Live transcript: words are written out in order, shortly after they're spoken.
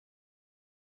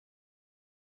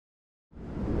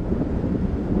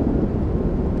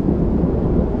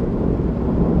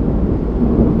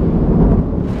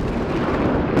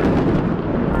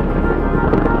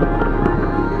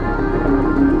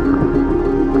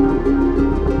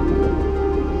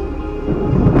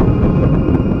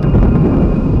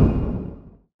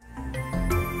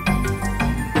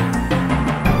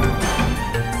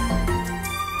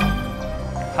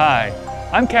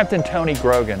Captain Tony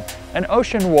Grogan, an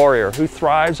ocean warrior who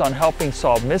thrives on helping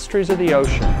solve mysteries of the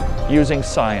ocean using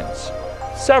science.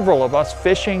 Several of us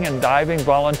fishing and diving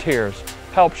volunteers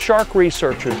help shark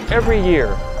researchers every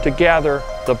year to gather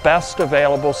the best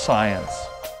available science.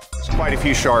 There's quite a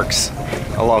few sharks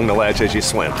along the ledge as you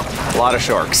swim. A lot of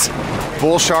sharks.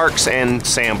 Bull sharks and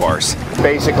sandbars.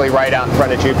 Basically right out in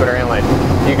front of Jupiter Inlet.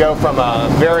 You go from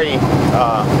a very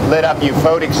lit up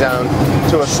euphotic zone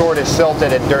to a sort of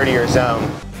silted and dirtier zone.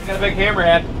 Got a big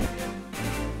hammerhead.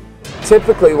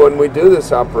 Typically when we do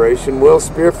this operation, we'll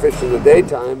spearfish in the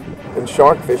daytime and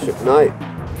sharkfish at night.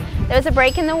 There was a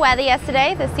break in the weather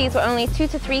yesterday. The seas were only 2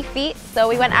 to 3 feet, so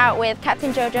we went out with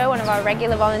Captain Jojo, one of our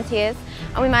regular volunteers,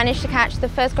 and we managed to catch the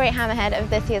first great hammerhead of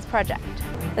this year's project.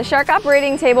 The shark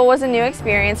operating table was a new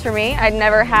experience for me. I'd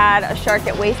never had a shark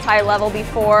at waist-high level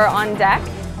before on deck,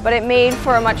 but it made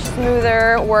for a much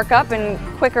smoother workup and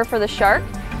quicker for the shark.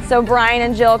 So Brian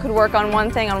and Jill could work on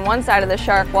one thing on one side of the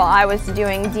shark while I was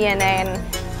doing DNA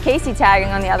and Casey tagging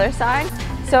on the other side.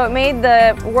 So it made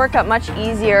the workup much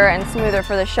easier and smoother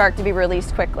for the shark to be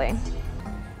released quickly.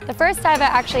 The first dive I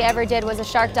actually ever did was a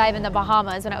shark dive in the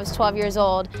Bahamas when I was 12 years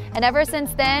old. And ever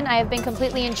since then, I have been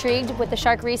completely intrigued with the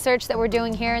shark research that we're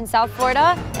doing here in South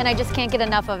Florida, and I just can't get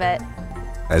enough of it.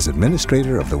 As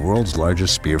administrator of the world's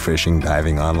largest spearfishing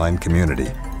diving online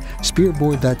community,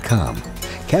 Spearboard.com,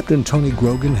 Captain Tony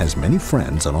Grogan has many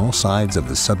friends on all sides of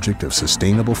the subject of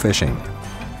sustainable fishing,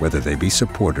 whether they be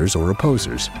supporters or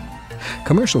opposers.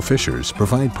 Commercial fishers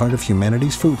provide part of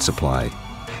humanity's food supply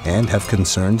and have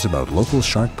concerns about local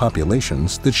shark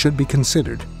populations that should be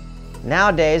considered.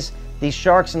 Nowadays, these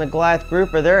sharks in the Goliath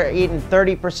grouper, they're eating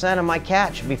 30% of my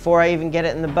catch before I even get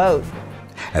it in the boat.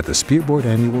 At the Spearboard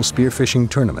Annual Spearfishing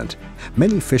Tournament,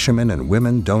 many fishermen and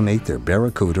women donate their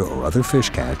barracuda or other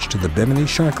fish catch to the Bimini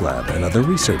Shark Lab and other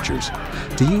researchers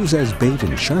to use as bait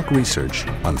in shark research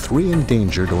on 3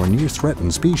 endangered or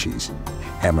near-threatened species: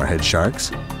 hammerhead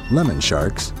sharks, lemon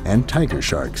sharks, and tiger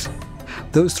sharks.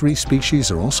 Those 3 species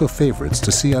are also favorites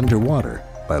to see underwater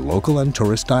by local and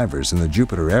tourist divers in the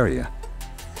Jupiter area.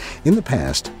 In the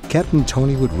past, Captain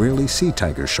Tony would rarely see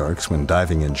tiger sharks when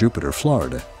diving in Jupiter,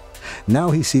 Florida.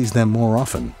 Now he sees them more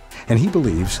often, and he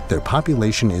believes their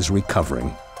population is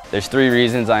recovering. There's 3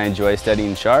 reasons I enjoy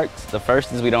studying sharks. The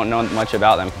first is we don't know much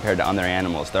about them compared to other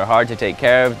animals. They're hard to take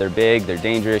care of, they're big, they're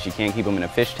dangerous, you can't keep them in a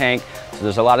fish tank. So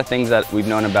there's a lot of things that we've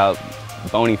known about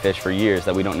bony fish for years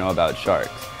that we don't know about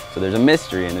sharks. So there's a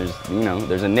mystery and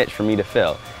there's a niche for me to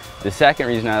fill. The second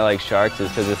reason I like sharks is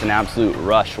because it's an absolute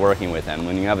rush working with them.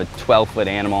 When you have a 12-foot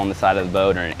animal on the side of the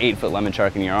boat or an 8-foot lemon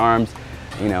shark in your arms,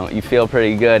 you feel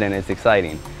pretty good and it's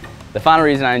exciting. The final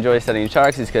reason I enjoy studying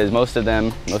sharks is because most of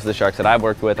the sharks that I've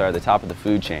worked with are at the top of the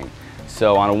food chain.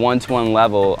 So on a 1-to-1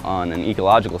 level on an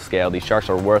ecological scale, these sharks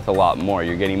are worth a lot more.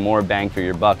 You're getting more bang for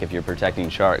your buck if you're protecting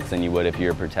sharks than you would if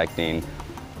you're protecting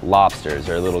lobsters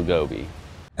or little goby.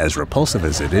 As repulsive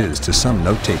as it is to some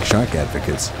no-take shark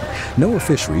advocates, NOAA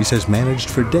Fisheries has managed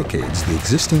for decades the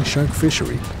existing shark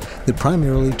fishery that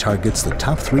primarily targets the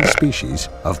top 3 species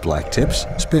of blacktips,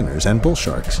 spinners, and bull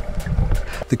sharks.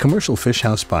 The commercial fish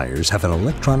house buyers have an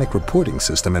electronic reporting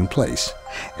system in place,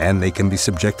 and they can be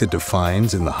subjected to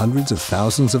fines in the hundreds of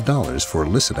thousands of dollars for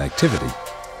illicit activity.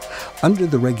 Under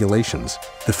the regulations,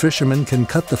 the fishermen can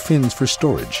cut the fins for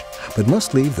storage, but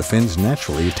must leave the fins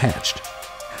naturally attached.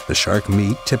 The shark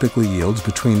meat typically yields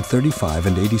between 35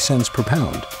 and 80 cents per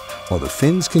pound, while the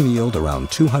fins can yield around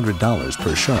 $200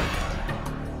 per shark.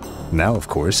 Now, of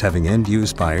course, having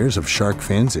end-use buyers of shark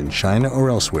fins in China or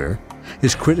elsewhere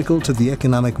is critical to the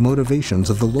economic motivations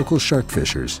of the local shark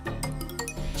fishers.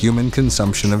 Human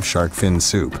consumption of shark fin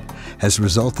soup has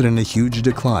resulted in a huge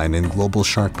decline in global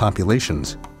shark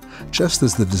populations, just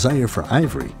as the desire for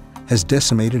ivory has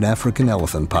decimated African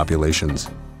elephant populations.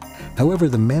 However,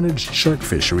 the managed shark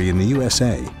fishery in the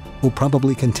USA will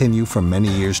probably continue for many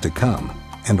years to come,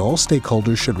 and all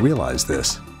stakeholders should realize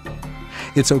this.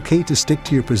 It's okay to stick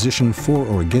to your position for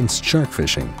or against shark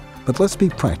fishing, but let's be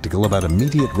practical about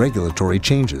immediate regulatory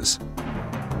changes.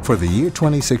 For the year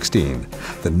 2016,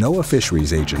 the NOAA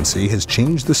Fisheries Agency has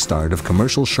changed the start of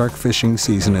commercial shark fishing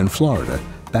season in Florida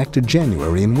back to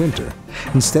January in winter,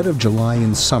 instead of July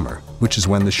in summer, which is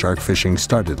when the shark fishing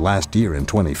started last year in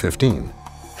 2015.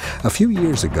 A few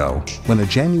years ago, when a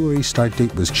January start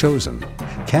date was chosen,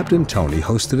 Captain Tony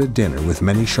hosted a dinner with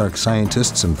many shark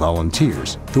scientists and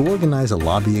volunteers to organize a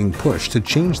lobbying push to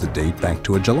change the date back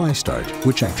to a July start,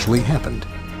 which actually happened.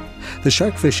 The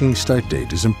shark fishing start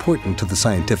date is important to the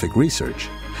scientific research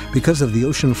because of the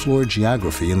ocean floor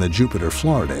geography in the Jupiter,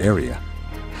 Florida area.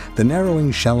 The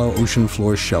narrowing shallow ocean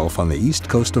floor shelf on the east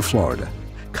coast of Florida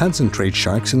concentrate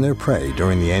sharks in their prey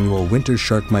during the annual winter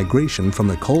shark migration from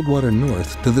the cold water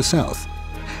north to the south,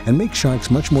 and make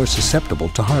sharks much more susceptible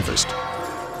to harvest.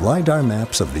 LIDAR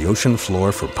maps of the ocean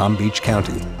floor for Palm Beach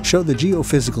County show the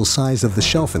geophysical size of the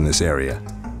shelf in this area,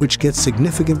 which gets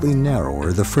significantly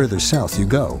narrower the further south you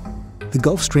go. The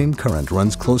Gulf Stream current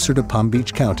runs closer to Palm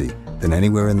Beach County than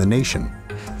anywhere in the nation,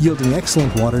 yielding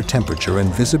excellent water temperature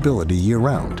and visibility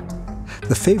year-round.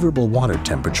 The favorable water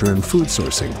temperature and food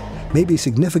sourcing may be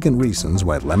significant reasons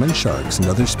why lemon sharks and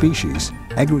other species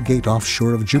aggregate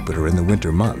offshore of Jupiter in the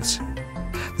winter months.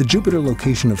 The Jupiter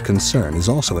location of concern is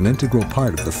also an integral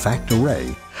part of the FACT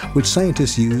array, which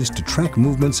scientists use to track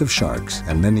movements of sharks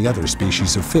and many other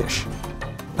species of fish.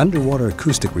 Underwater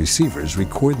acoustic receivers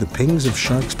record the pings of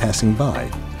sharks passing by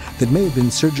that may have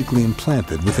been surgically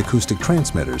implanted with acoustic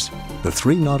transmitters. The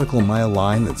 3 nautical mile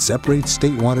line that separates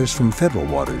state waters from federal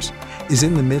waters is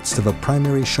in the midst of a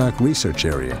primary shark research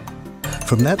area.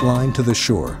 From that line to the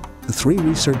shore, the 3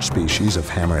 research species of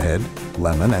hammerhead,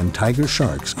 lemon, and tiger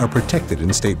sharks are protected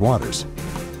in state waters.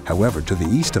 However, to the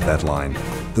east of that line,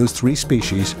 those 3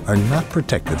 species are not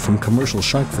protected from commercial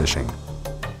shark fishing.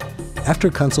 After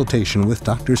consultation with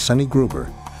Dr. Sonny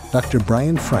Gruber, Dr.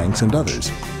 Brian Franks, and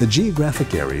others, the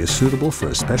geographic area suitable for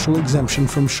a special exemption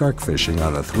from shark fishing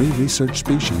on the 3 research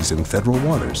species in federal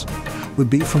waters would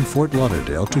be from Fort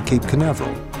Lauderdale to Cape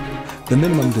Canaveral. The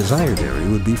minimum desired area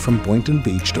would be from Boynton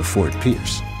Beach to Fort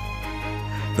Pierce.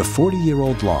 The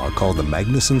 40-year-old law called the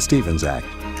Magnuson-Stevens Act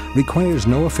requires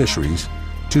NOAA Fisheries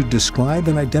to describe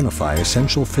and identify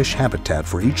essential fish habitat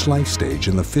for each life stage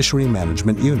in the Fishery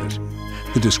Management Unit.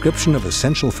 The description of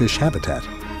essential fish habitat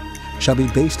shall be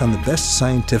based on the best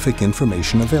scientific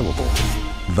information available.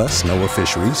 Thus, NOAA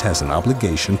Fisheries has an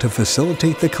obligation to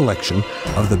facilitate the collection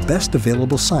of the best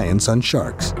available science on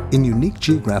sharks in unique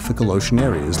geographical ocean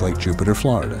areas like Jupiter,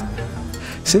 Florida.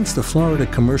 Since the Florida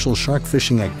commercial shark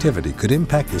fishing activity could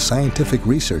impact the scientific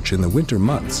research in the winter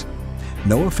months,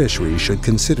 NOAA Fisheries should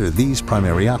consider these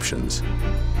primary options.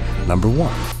 Number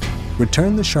 1.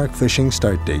 Return the shark fishing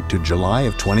start date to July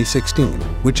of 2016,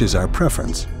 which is our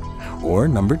preference. Or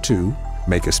number 2,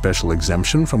 make a special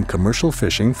exemption from commercial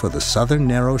fishing for the southern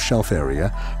narrow shelf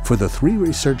area for the 3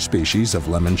 research species of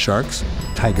lemon sharks,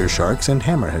 tiger sharks, and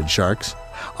hammerhead sharks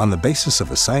on the basis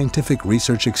of a scientific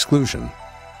research exclusion.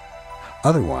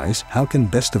 Otherwise, how can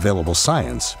best available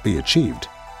science be achieved?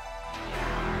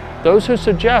 Those who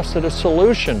suggest that a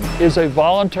solution is a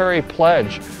voluntary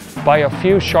pledge by a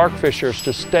few shark fishers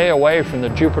to stay away from the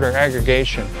Jupiter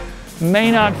aggregation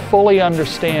may not fully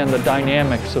understand the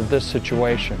dynamics of this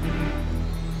situation.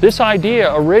 This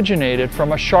idea originated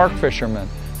from a shark fisherman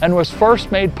and was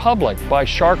first made public by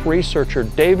shark researcher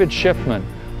David Schiffman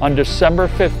on December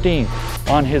 15th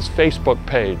on his Facebook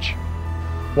page.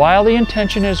 While the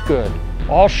intention is good,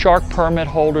 all shark permit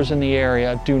holders in the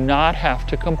area do not have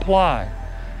to comply.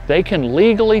 They can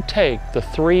legally take the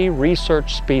 3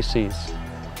 research species.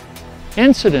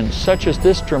 Incidents such as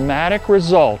this dramatic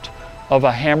result of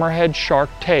a hammerhead shark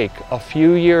take a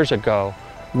few years ago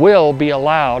will be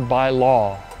allowed by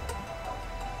law.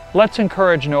 Let's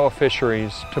encourage NOAA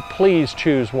Fisheries to please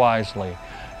choose wisely,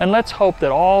 and let's hope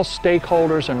that all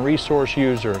stakeholders and resource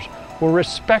users will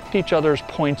respect each other's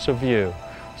points of view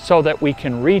so that we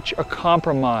can reach a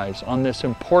compromise on this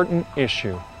important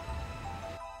issue.